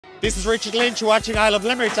This is Richard Lynch, you're watching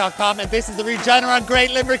ilovelimerick.com, and this is the Regeneron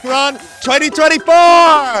Great Limerick Run 2024!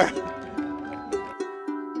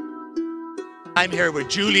 I'm here with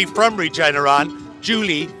Julie from Regeneron.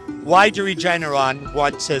 Julie, why do Regeneron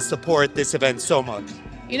want to support this event so much?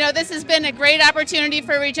 You know, this has been a great opportunity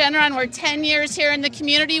for Regeneron. We're 10 years here in the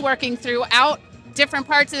community, working throughout different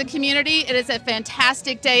parts of the community. It is a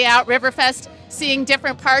fantastic day out, Riverfest, seeing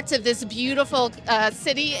different parts of this beautiful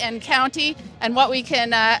city and county and what we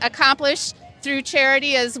can accomplish through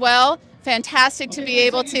charity as well. Fantastic to be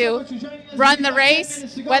able to run the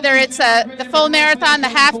race, whether it's the full marathon, the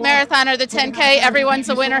half marathon, or the 10K. Everyone's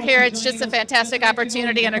a winner here. It's just a fantastic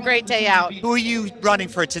opportunity and a great day out. Who are you running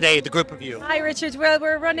for today, the group of you? Hi Richard, well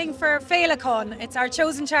we're running for Féileacán. It's our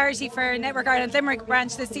chosen charity for Network Ireland Limerick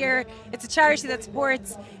branch this year. It's a charity that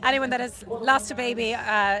supports anyone that has lost a baby,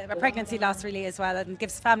 a pregnancy loss really as well, and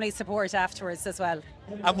gives family support afterwards as well.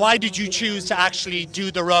 And why did you choose to actually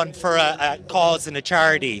do the run for a cause and a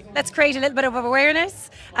charity? Let's create a little bit of awareness,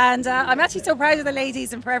 and I'm actually so proud of the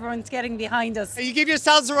ladies and for everyone getting behind us. Can you give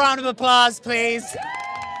yourselves a round of applause, please?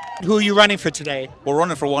 Who are you running for today? We're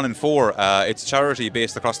running for 1 in 4. It's a charity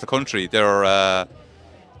based across the country.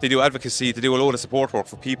 They do advocacy, they do a load of support work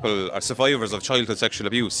for people, survivors of childhood sexual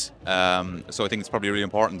abuse. So I think it's probably really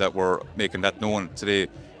important that we're making that known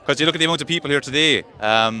today. Because you look at the amount of people here today,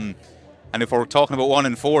 and if we're talking about 1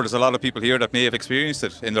 in 4, there's a lot of people here that may have experienced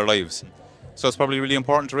it in their lives. So it's probably really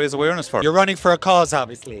important to raise awareness for it. You're running for a cause,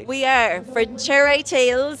 obviously. We are, for Cherry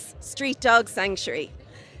Tales Street Dog Sanctuary.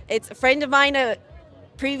 It's a friend of mine, a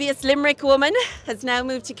previous Limerick woman, has now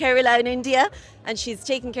moved to Kerala in India, and she's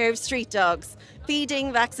taking care of street dogs.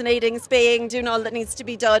 Feeding, vaccinating, spaying, doing all that needs to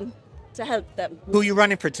be done to help them. Who are you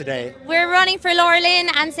running for today? We're running for Laura Lynn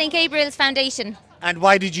and St. Gabriel's Foundation. And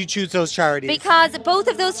why did you choose those charities? Because both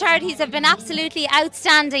of those charities have been absolutely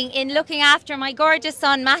outstanding in looking after my gorgeous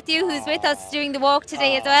son Matthew, who's with us doing the walk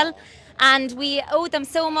today as well. And we owe them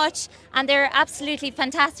so much, and they're absolutely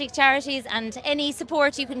fantastic charities, and any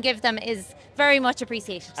support you can give them is very much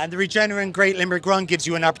appreciated. And the Regeneron Great Limerick Run gives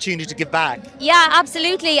you an opportunity to give back. Yeah,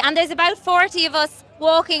 absolutely. And there's about 40 of us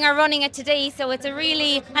walking or running it today, so it's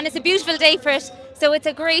it's a beautiful day for it. So it's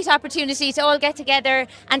a great opportunity to all get together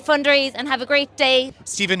and fundraise and have a great day.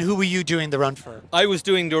 Stephen, who were you doing the run for? I was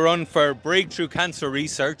doing the run for Breakthrough Cancer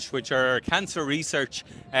Research, which are a cancer research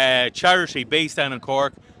charity based down in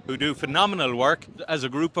Cork, who do phenomenal work. As a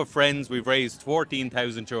group of friends, we've raised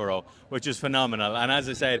 €14,000, which is phenomenal. And as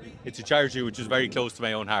I said, it's a charity which is very close to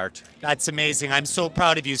my own heart. That's amazing. I'm so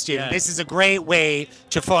proud of you, Stephen. Yeah. This is a great way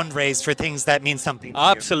to fundraise for things that mean something to you.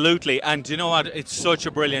 Absolutely. And you know what? It's such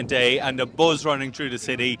a brilliant day, and the buzz running through the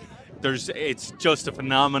city. It's just a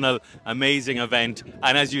phenomenal, amazing event.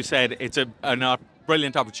 And as you said, it's a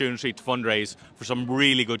brilliant opportunity to fundraise for some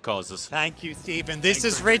really good causes. Thank you, Stephen. This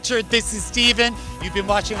is Richard, this is Stephen. You've been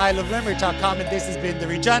watching ilovelimerick.com, and this has been the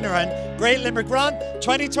Regeneron Great Limerick Run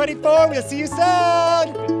 2024. We'll see you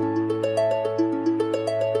soon.